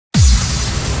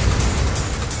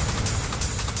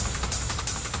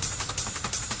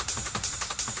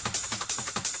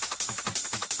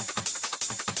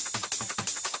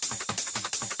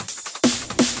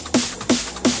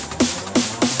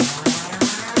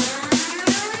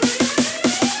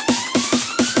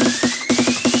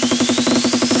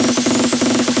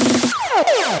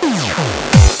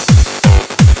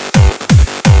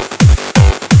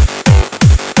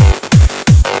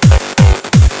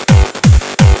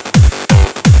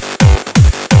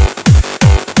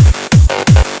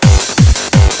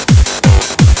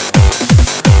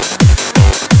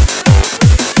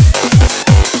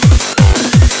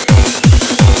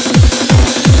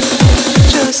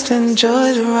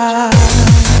ride.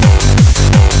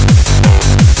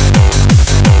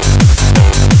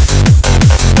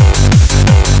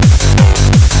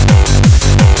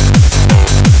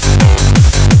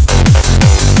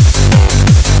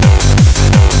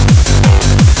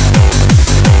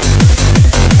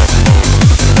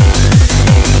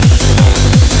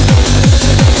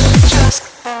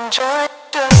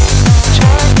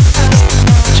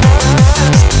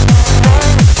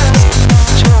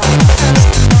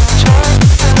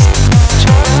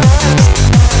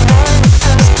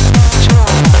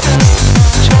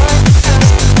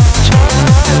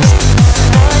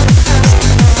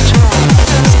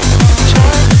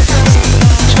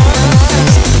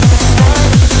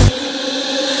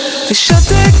 They shut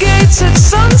their gates at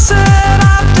sunset.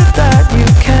 After that you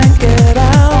can't get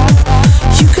out.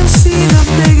 You can see the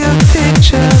bigger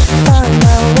picture, find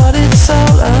out what it's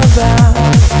all about.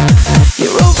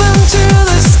 You're open to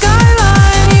the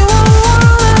skyline, you won't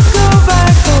wanna go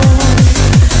back home.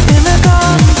 In a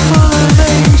garden full of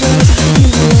angels, you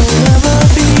will never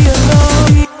be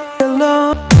alone.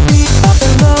 Alone, be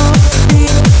alone, be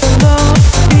alone,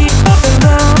 be alone, be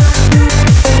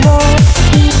alone,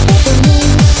 be alone.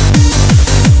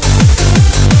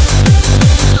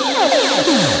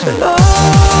 But all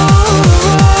the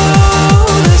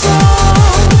road is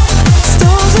long,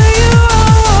 stones that you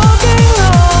are walking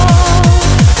on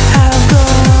have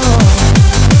gone.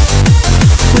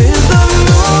 With the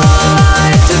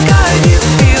moonlight to guide you,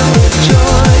 feel the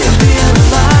joy of being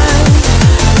alive.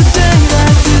 The day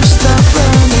that you stop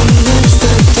running is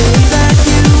the day that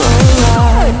you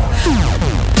arrive.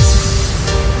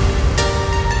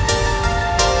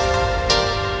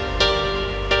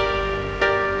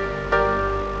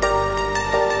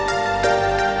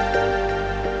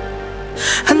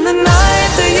 And the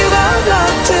night that you got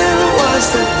locked in was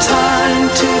the time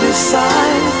to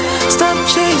decide. Stop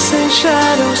chasing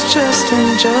shadows, just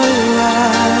enjoy the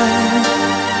ride.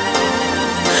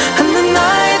 And the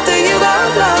night that you got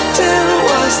locked in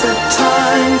was the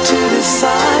time to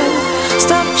decide.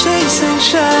 Stop chasing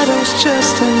shadows,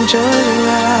 just enjoy the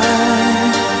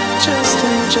ride. Just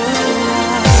enjoy the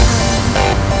ride.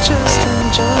 Just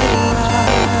enjoy the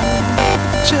ride.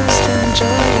 Just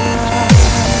enjoy the ride.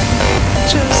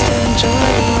 Just enjoy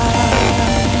the ride.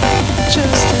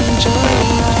 Just enjoy the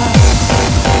ride.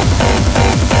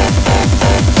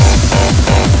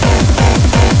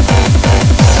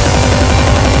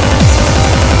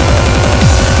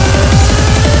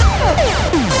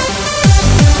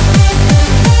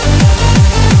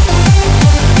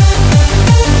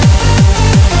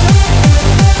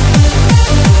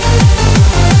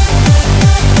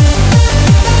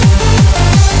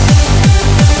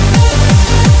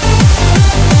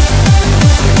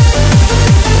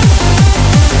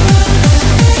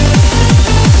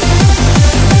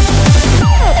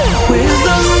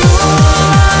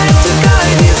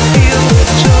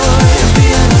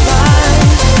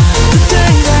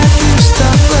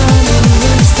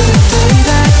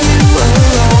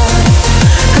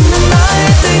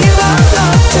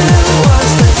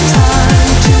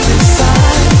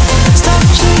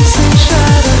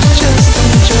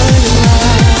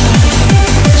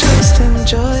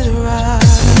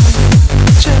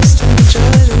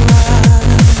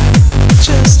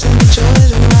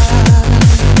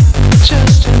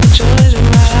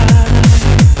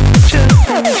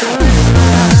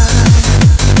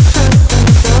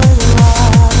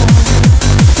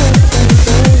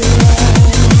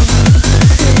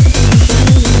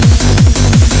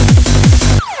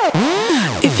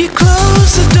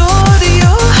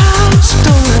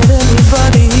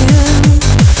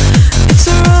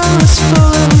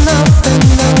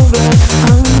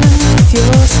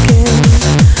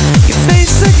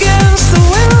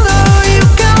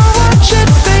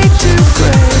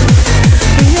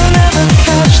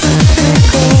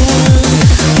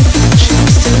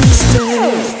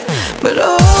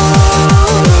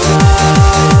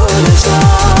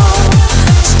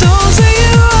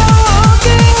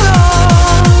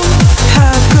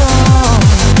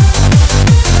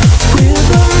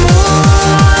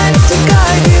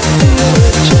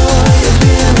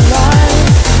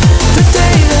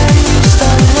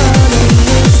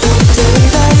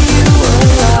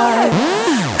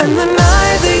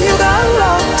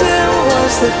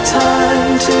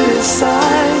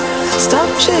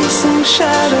 chasing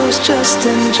shadows, just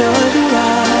enjoy the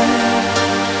ride.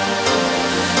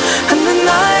 And the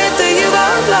night that you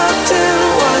got locked in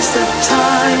was the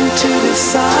time to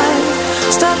decide.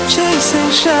 Stop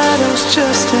chasing shadows,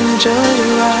 just enjoy the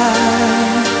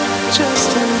ride.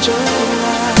 Just enjoy the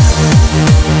ride.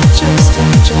 Just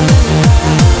enjoy the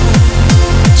ride.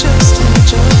 Just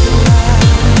enjoy the ride.